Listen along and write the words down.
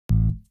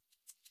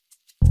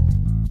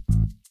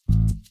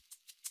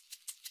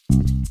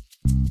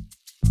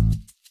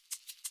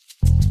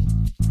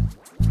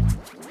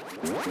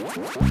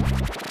Hey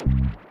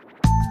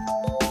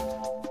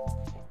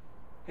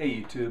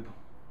YouTube,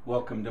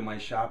 welcome to my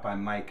shop.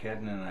 I'm Mike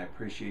Hedden and I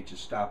appreciate you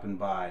stopping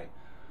by.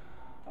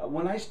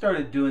 When I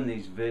started doing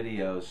these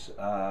videos,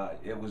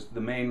 it was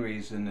the main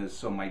reason is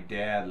so my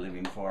dad,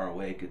 living far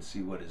away, could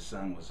see what his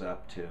son was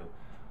up to.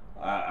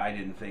 I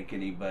didn't think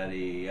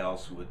anybody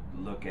else would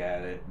look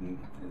at it, and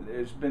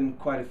there's been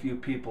quite a few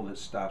people that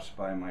stops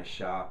by my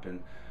shop,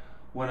 and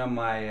one of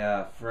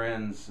my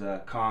friends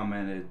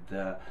commented,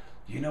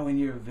 you know, in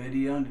your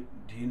video,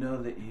 do you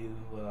know that you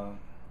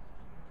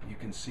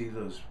can see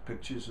those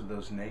pictures of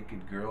those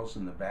naked girls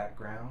in the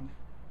background?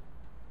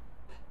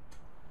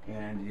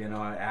 And you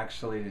know,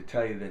 actually, to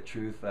tell you the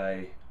truth,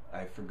 I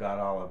forgot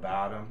all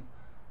about them.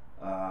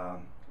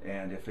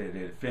 And if it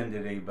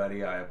offended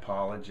anybody, I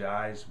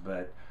apologize.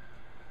 But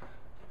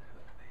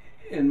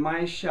in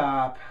my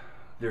shop,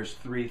 there's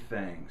three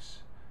things.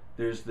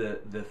 There's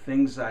the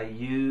things I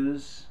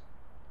use,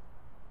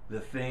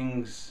 the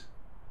things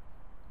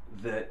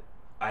that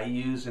I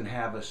use and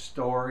have a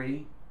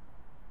story,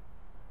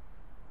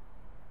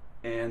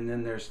 and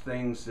then there's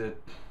things that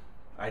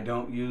I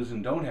don't use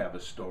and don't have a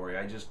story.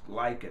 I just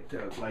like it.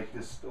 Like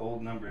this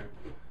old number,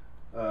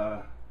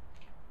 the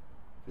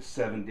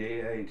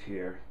 78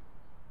 here.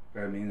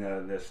 I mean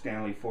the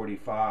Stanley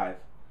 45.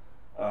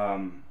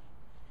 I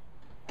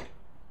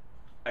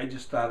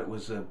just thought it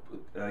was a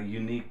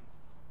unique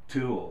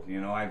tool.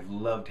 You know, I've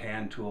loved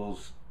hand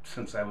tools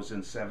since I was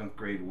in 7th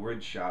grade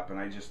woodshop, and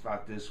I just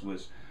thought this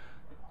was,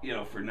 you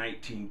know, for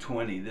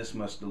 1920, this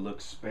must have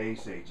looked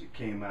space age. It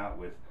came out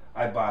with,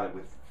 I bought it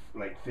with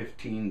like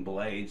 15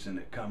 blades, and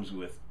it comes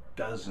with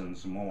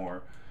dozens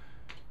more.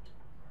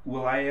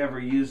 Will I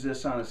ever use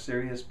this on a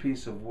serious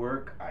piece of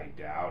work? I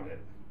doubt it.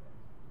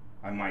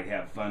 I might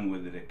have fun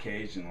with it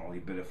occasionally,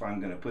 but if I'm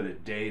going to put a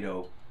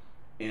dado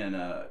in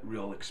a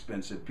real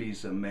expensive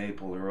piece of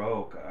maple or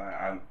oak,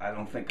 I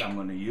don't think I'm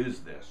going to use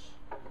this.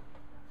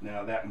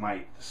 Now that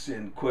might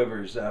send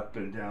quivers up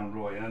and down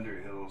Roy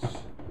Underhill's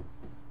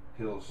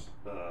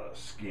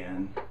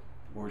skin,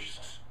 or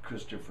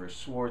Christopher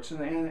Swartz,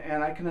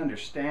 and I can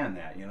understand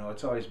that. You know,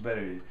 it's always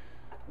better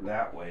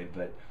that way.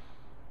 But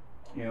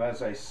you know,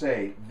 as I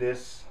say,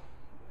 this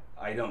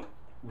I don't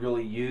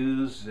really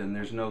use, and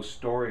there's no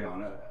story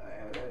on it.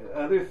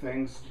 Other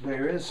things,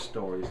 there is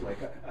stories. Like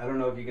I don't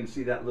know if you can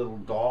see that little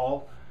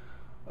doll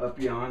up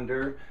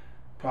yonder.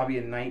 Probably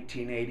in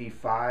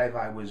 1985,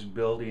 I was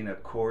building a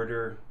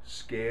quarter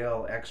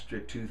scale extra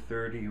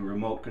 230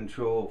 remote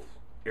control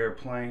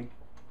airplane,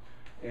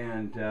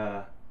 and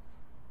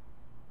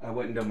I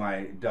went into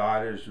my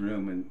daughter's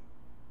room and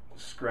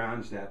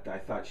scrounged at that. I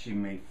thought she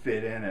may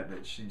fit in it,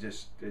 but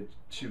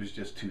she was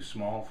just too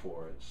small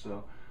for it.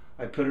 So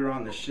I put her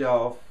on the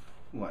shelf,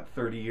 what,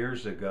 30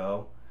 years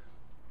ago,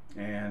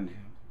 and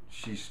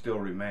she still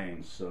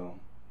remains. So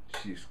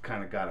she's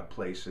kind of got a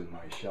place in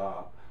my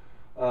shop.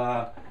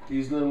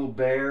 These little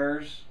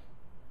bears,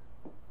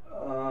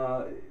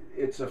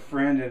 it's a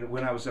friend, and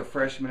when I was a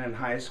freshman in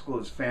high school,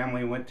 his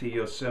family went to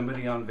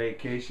Yosemite on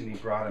vacation. He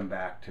brought them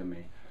back to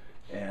me,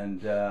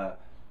 and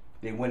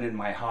they went in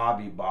my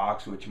hobby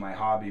box, which my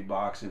hobby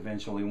box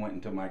eventually went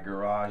into my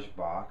garage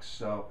box.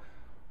 So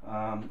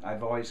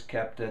I've always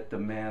kept it. The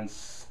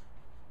man's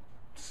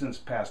since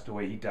passed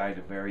away. He died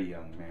a very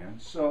young man,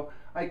 so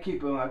I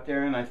keep him out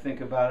there, and I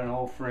think about an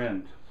old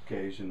friend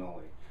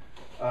occasionally.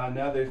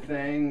 Another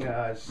thing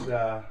is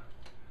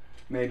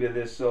maybe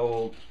this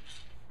old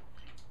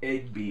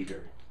egg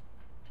beater.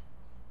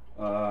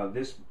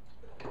 This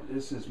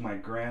is my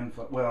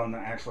grandfather. Well, no,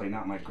 actually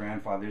not my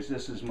grandfather's.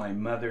 This is my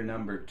mother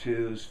number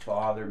two's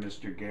father,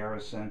 Mr.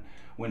 Garrison.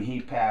 When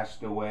he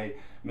passed away,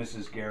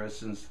 Mrs.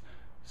 Garrison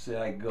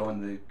said I could go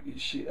in the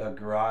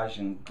garage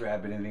and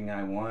grab anything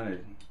I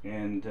wanted,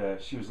 and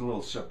she was a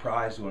little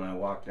surprised when I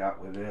walked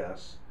out with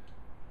this.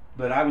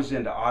 But I was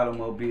into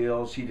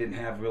automobiles. He didn't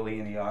have really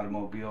any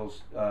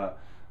automobiles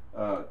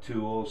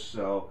tools,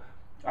 so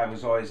I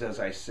was always,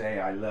 as I say,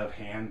 I love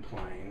hand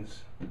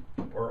planes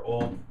or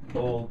old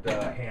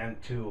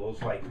hand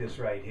tools like this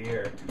right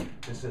here.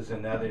 This is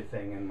another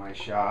thing in my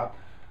shop.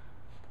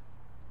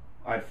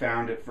 I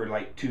found it for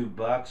like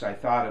 $2. I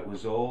thought it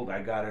was old.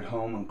 I got it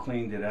home and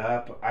cleaned it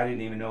up. I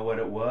didn't even know what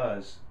it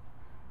was.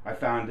 I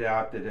found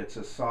out that it's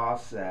a saw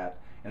set,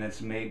 and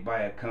it's made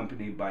by a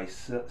company by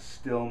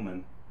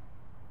Stillman.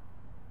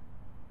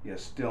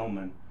 Yes,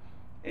 Stillman,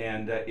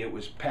 and it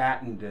was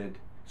patented.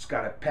 It's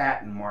got a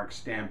patent mark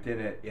stamped in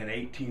it in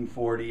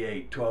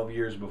 1848, 12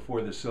 years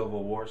before the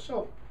Civil War.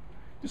 So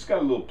it's got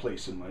a little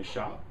place in my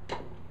shop.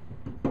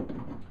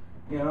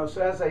 You know,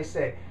 so as I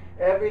say,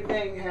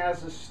 everything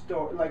has a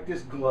story. Like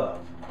this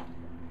glove.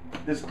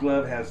 This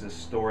glove has a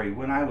story.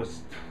 When I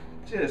was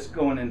just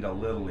going into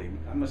Little League,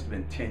 I must have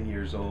been 10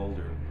 years old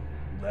or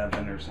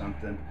 11 or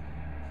something.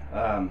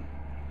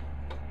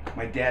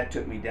 My dad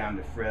took me down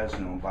to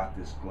Fresno and bought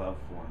this glove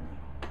for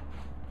me.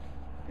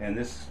 And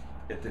this,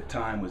 at the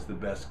time, was the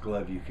best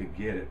glove you could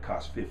get. It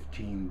cost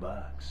 $15.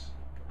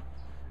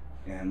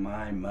 And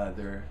my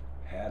mother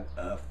had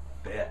a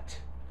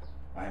fit.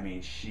 I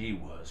mean, she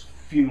was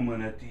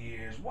fuming at the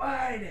ears.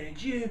 Why did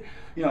you?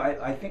 You know,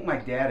 I think my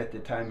dad at the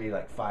time made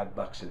like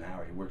 $5 an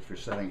hour. He worked for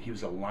Southern. He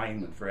was a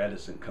lineman for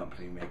Edison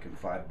Company, making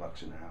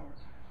 $5 an hour.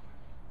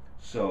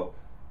 So,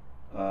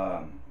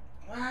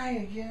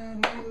 why? Yeah,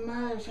 my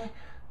mother.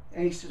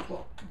 And he says,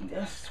 well,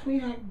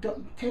 sweetheart,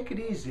 don't, take it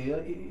easy.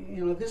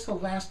 You know, this will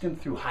last him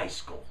through high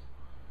school.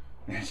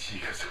 And she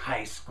goes,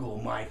 high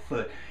school, my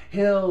foot.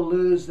 He'll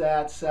lose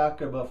that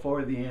sucker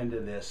before the end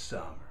of this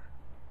summer.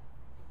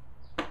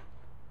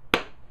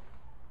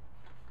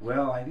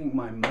 Well, I think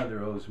my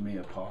mother owes me an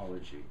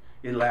apology.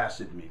 It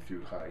lasted me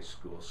through high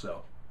school,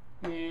 so.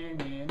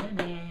 It's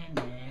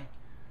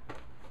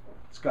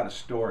got a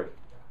story.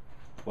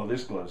 Well,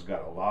 this glove's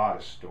got a lot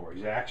of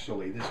stories.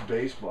 Actually, this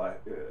baseball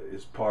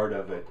is part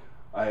of it.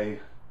 I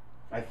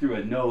threw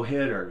a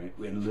no-hitter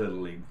in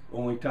Little League.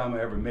 Only time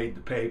I ever made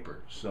the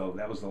paper. So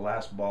that was the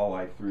last ball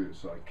I threw,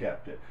 so I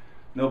kept it.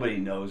 Nobody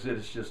knows it.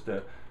 It's just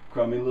a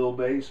crummy little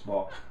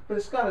baseball. But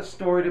it's got a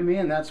story to me,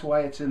 and that's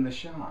why it's in the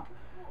shop.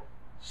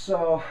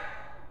 So,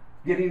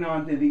 getting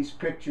on to these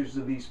pictures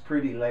of these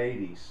pretty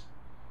ladies.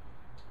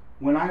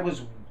 When I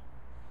was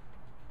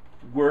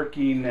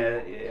working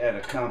at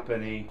a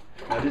company,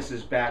 now this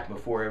is back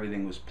before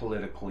everything was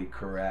politically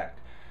correct,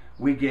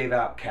 we gave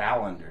out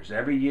calendars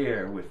every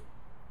year with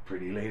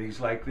pretty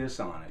ladies like this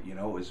on it. You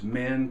know, it was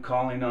men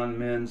calling on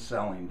men,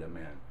 selling to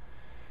men.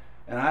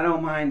 And I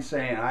don't mind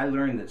saying I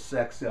learned that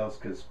sex sells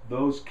because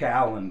those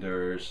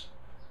calendars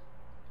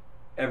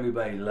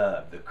everybody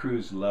loved. The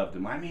crews loved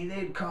them. I mean,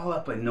 they'd call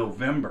up in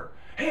November.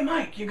 Hey,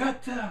 Mike, you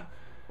got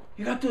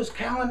those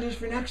calendars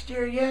for next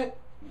year yet?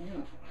 You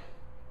know,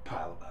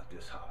 pile about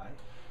this high.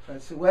 So I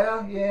said,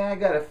 well, yeah, I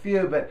got a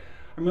few, but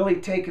I'm really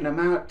taking them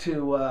out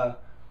to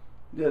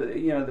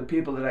the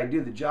people that I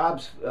do the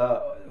jobs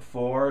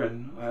for,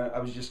 and I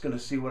was just going to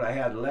see what I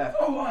had left.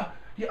 Oh,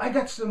 yeah, I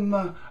got some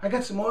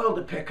oil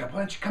to pick up. Why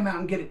don't you come out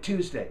and get it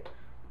Tuesday?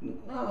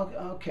 Oh,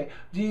 okay.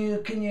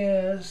 Can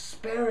you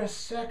spare a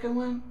second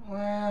one?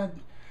 Well,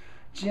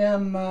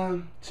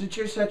 Jim, since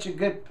you're such a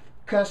good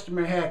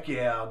customer, heck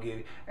yeah, I'll give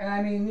you. And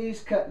I mean,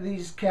 these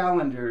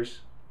calendars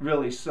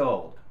really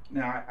sold.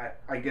 Now,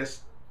 I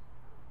guess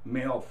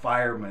male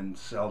firemen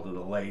sell to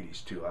the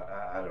ladies too.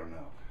 I don't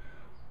know.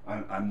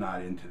 I'm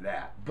not into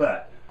that.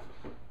 But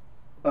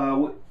we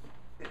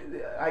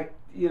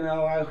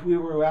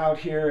were out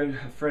here,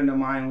 a friend of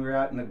mine, we were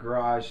out in the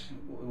garage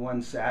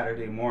one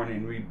Saturday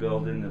morning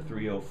rebuilding the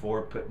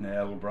 304, putting the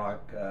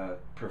Edelbrock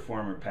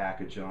Performer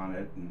package on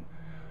it, and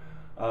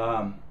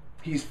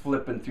he's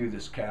flipping through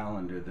this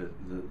calendar, the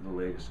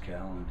latest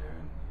calendar,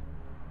 and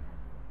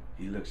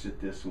he looks at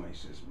this one, he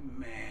says,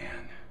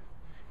 man,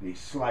 and he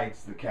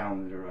slides the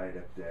calendar right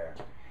up there.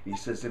 He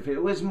says, if it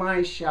was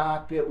my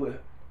shop, it would,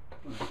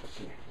 let's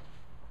see.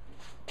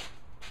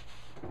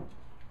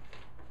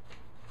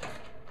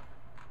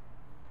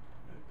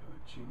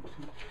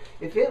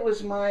 If it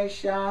was my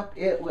shop,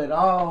 it would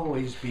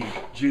always be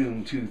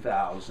June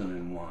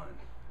 2001.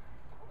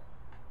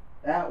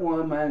 That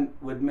woman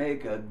would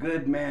make a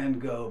good man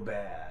go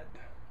bad.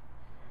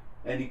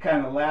 And he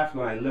kind of laughed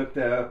when I looked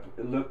at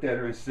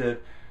her and said,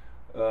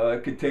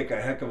 it could take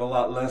a heck of a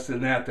lot less than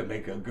that to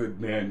make a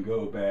good man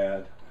go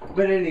bad.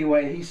 But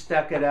anyway, he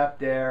stuck it up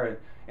there,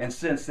 and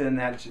since then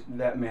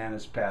that man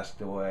has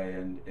passed away,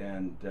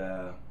 and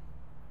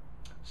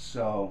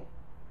so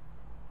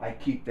I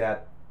keep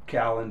that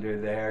calendar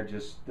there.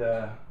 Just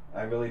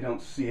I really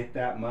don't see it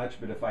that much,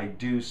 but if I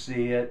do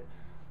see it,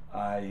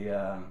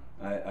 I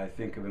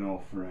think of an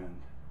old friend.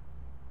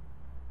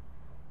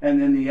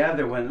 And then the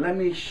other one, let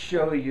me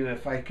show you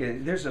if I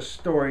can. There's a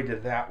story to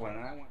that one.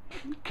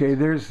 Okay,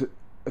 there's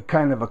a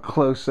kind of a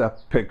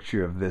close-up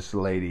picture of this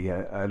lady.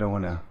 I don't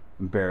want to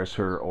embarrass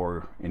her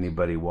or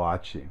anybody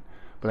watching,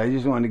 but I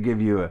just want to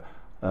give you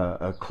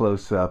a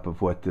close-up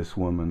of what this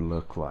woman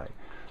looked like.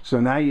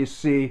 So now you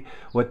see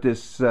what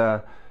this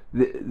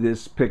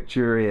this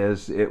picture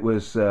is. It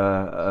was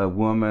a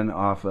woman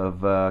off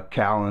of a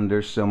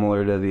calendar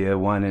similar to the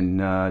one in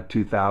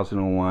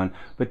 2001,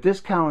 but this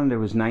calendar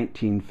was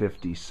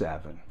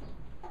 1957.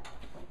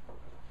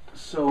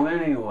 So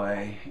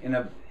anyway,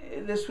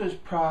 this was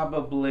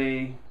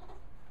probably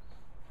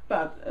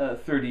about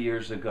 30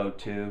 years ago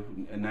too,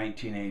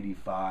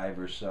 1985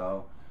 or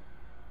so.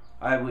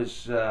 I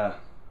was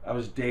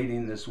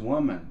dating this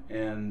woman,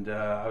 and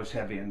I was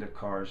heavy into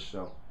cars,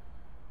 so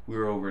we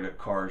were over at a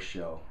car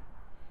show.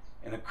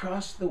 And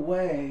across the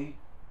way,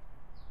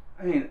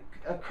 I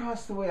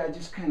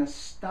just kind of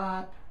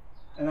stop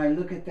and I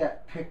look at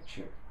that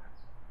picture.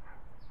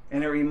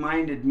 And it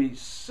reminded me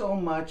so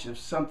much of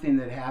something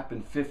that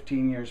happened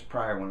 15 years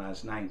prior when I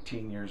was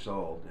 19 years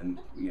old, in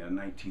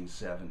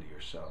 1970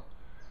 or so.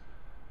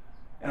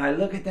 And I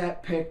look at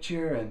that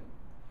picture and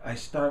I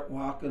start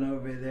walking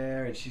over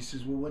there, and she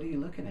says, well, what are you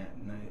looking at?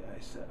 And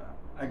I said,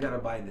 I gotta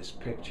buy this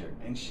picture.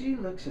 And she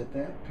looks at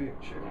that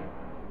picture.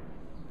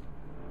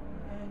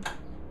 And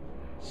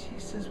she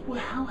says, well,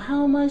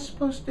 how am I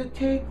supposed to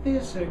take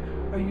this?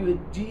 Are you a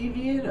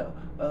deviant,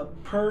 a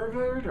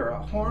pervert, or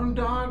a horn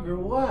dog, or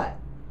what?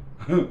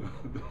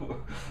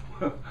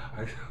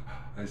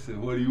 I said,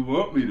 what do you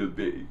want me to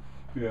be?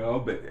 You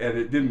know, and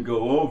it didn't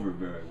go over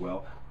very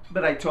well.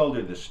 But I told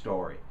her the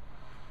story.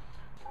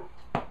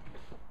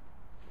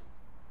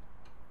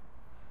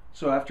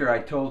 So after I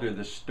told her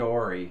the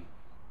story,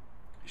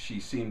 she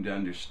seemed to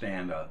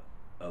understand a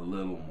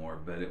little more,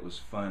 but it was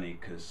funny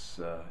because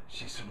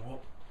she said,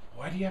 well,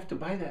 why do you have to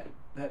buy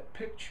that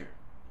picture?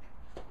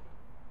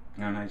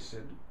 And I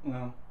said,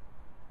 well,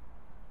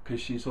 because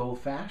she's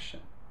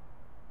old-fashioned.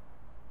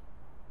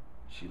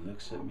 She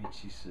looks at me and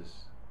she says,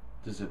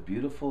 does a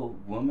beautiful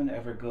woman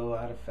ever go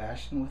out of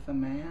fashion with a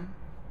man?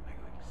 I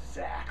go,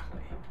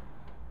 exactly.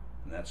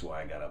 And that's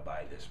why I gotta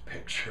buy this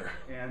picture.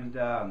 And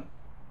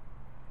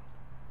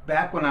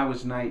back when I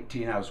was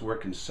 19, I was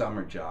working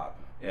summer job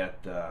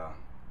at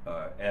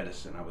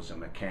Edison. I was a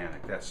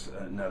mechanic. That's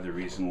another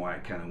reason why I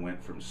kind of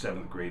went from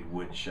 7th grade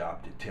wood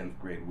shop to 10th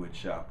grade wood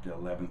shop to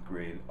 11th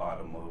grade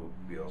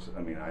automobiles.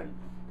 I mean,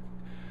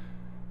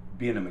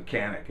 being a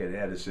mechanic at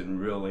Edison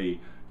really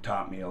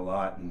taught me a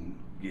lot and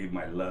gave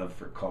my love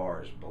for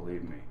cars,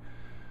 believe me.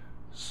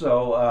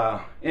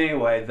 So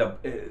anyway,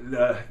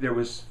 there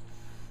was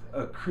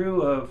a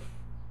crew of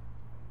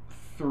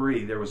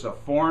 3. There was a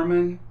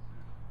foreman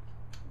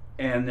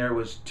and there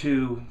was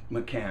 2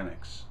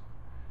 mechanics.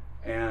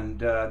 And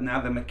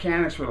now the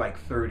mechanics were like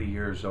 30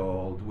 years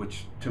old,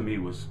 which to me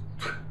was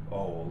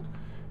old.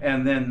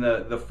 And then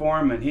the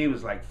foreman, he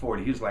was like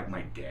 40. He was like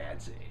my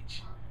dad's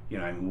age. You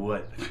know, I mean,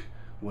 what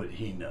would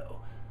he know?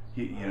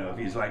 You know, if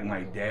he's like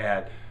my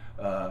dad,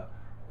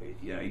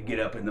 you know, you get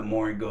up in the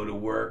morning, go to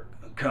work,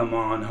 come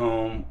on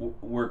home,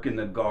 work in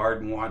the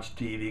garden, watch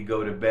TV,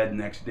 go to bed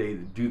next day,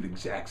 do the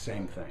exact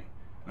same thing.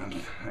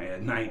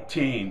 At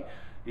 19,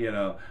 you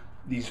know,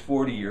 these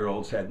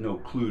 40-year-olds had no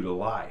clue to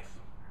life.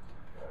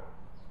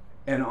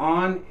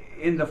 And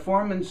in the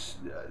foreman's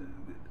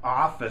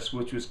office,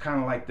 which was kind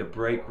of like the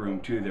break room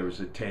too, there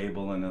was a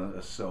table and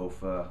a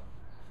sofa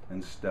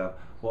and stuff.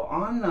 Well,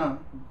 on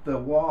the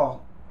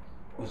wall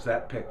was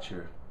that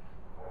picture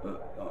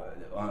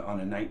on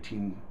a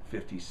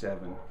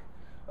 1957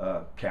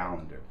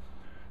 calendar.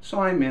 So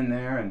I'm in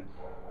there, and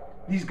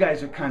these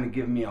guys are kind of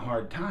giving me a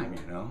hard time,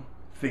 you know,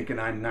 thinking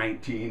I'm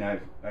 19.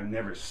 I've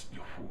never.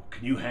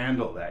 Can you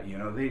handle that? You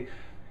know,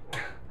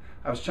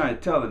 I was trying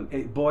to tell them,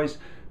 hey boys,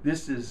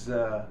 this is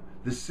the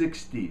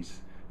 60s.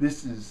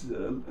 This is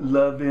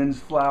love ends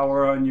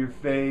flower on your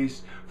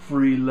face,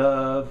 free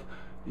love.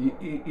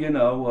 You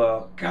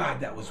know, God,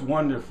 that was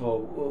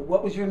wonderful.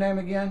 What was your name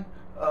again?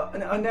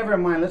 Never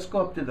mind, let's go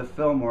up to the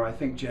Fillmore. I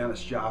think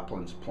Janis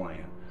Joplin's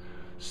playing.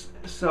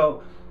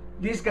 So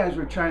these guys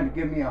were trying to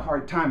give me a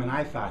hard time, and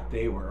I thought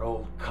they were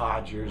old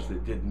codgers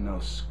that didn't know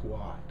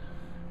squat.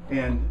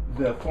 And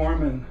the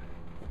foreman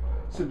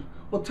said,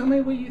 well, tell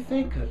me what you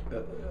think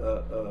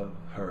of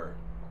her.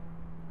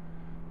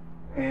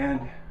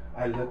 And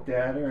I looked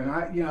at her, and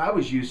I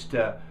was used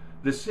to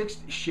the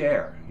 60s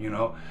Cher, you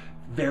know,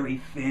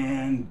 very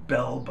thin,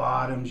 bell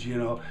bottoms, you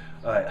know,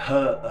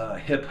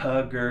 hip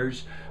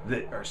huggers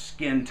that are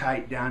skin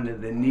tight down to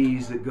the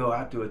knees that go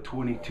out to a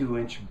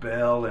 22-inch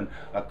bell, and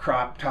a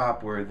crop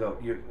top where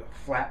your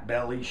flat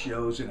belly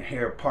shows and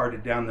hair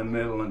parted down the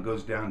middle and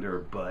goes down to her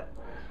butt.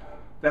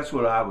 That's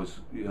what I was,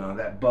 you know,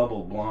 that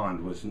bubble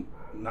blonde was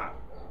not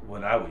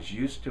what I was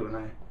used to.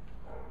 And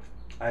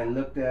I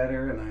looked at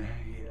her and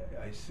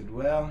I said,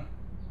 well,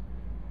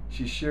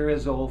 she sure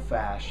is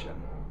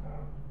old-fashioned.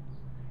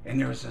 And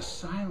there was a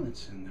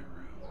silence in the room.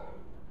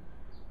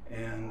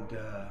 And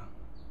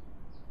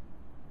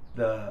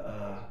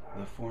the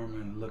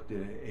foreman looked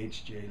at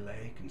H.J.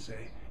 Lake and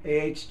said, hey,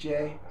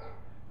 H.J.,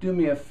 do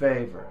me a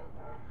favor.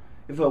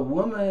 If a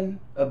woman,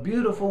 a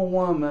beautiful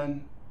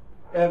woman,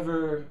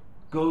 ever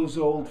goes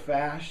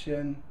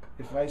old-fashioned,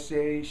 if I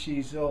say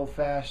she's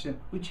old-fashioned,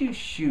 would you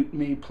shoot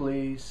me,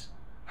 please?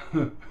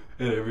 And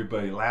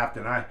everybody laughed,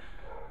 and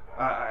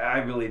I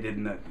really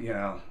didn't, you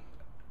know,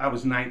 I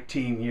was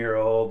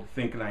 19-year-old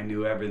thinking I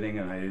knew everything,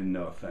 and I didn't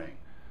know a thing.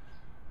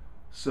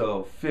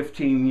 So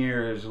 15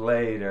 years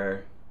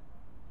later,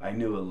 I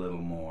knew a little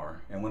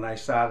more. And when I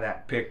saw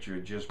that picture,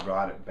 it just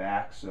brought it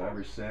back. So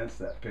ever since,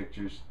 that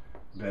picture's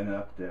been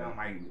up there.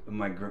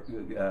 My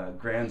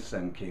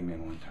grandson came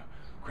in one time.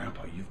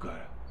 Grandpa, you've got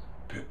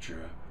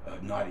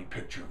a naughty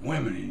picture of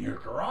women in your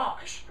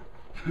garage.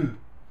 And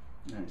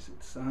I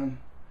said, son,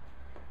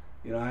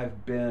 you know,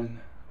 I've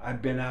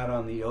been out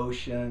on the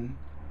ocean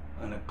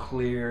on a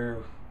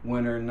clear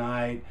winter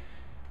night,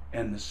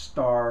 and the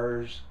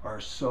stars are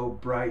so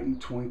bright and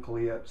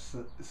twinkly up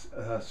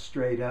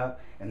straight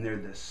up, and they're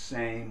the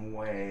same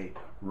way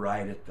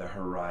right at the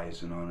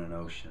horizon on an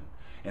ocean.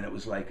 And it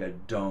was like a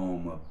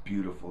dome of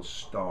beautiful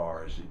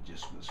stars. It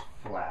just was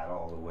flat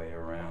all the way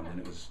around, and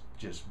it was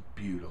just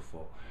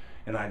beautiful.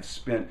 And I've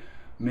spent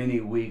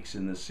many weeks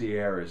in the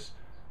Sierras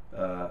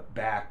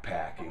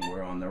backpacking,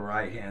 where on the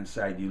right hand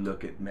side you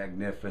look at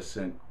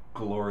magnificent,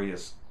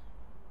 glorious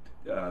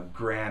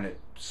granite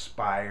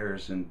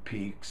spires and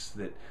peaks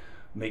that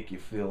make you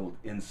feel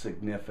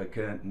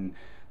insignificant, and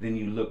then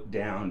you look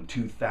down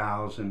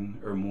 2,000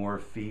 or more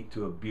feet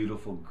to a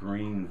beautiful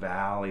green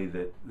valley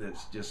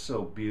that's just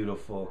so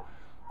beautiful.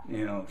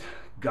 You know,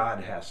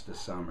 God has to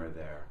summer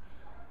there.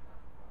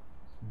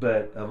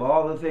 But of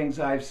all the things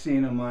I've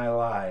seen in my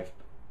life,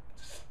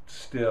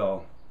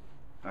 still,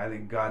 I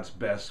think God's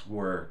best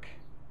work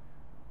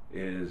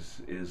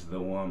is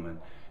the woman.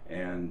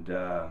 And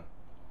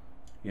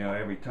you know,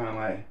 every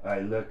time I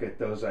look at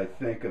those, I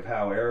think of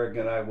how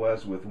arrogant I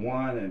was with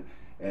one,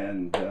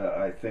 and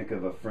I think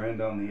of a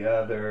friend on the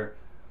other.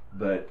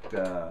 But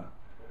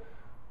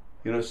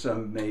you know,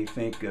 some may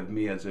think of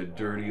me as a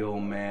dirty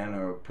old man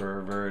or a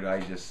pervert. I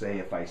just say,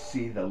 if I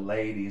see the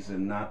ladies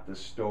and not the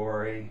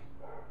story,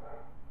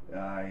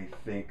 I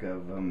think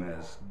of them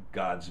as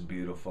God's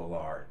beautiful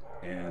art.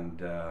 And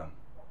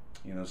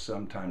you know,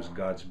 sometimes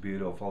God's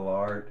beautiful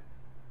art,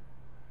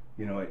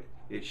 you know,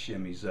 it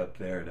shimmies up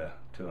there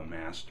to a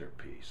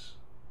masterpiece.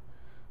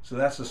 So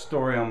that's the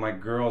story on my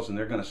girls, and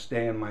they're going to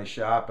stay in my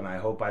shop, and I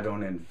hope I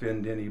don't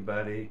offend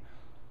anybody.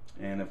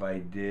 And if I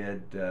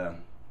did,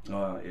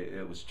 well,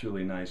 it was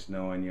truly nice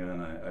knowing you,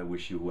 and I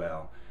wish you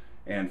well.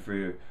 And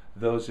for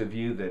those of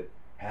you that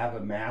have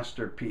a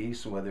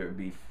masterpiece, whether it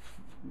be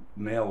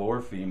male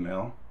or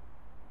female,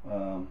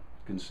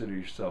 consider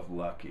yourself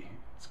lucky.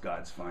 It's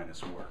God's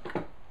finest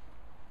work.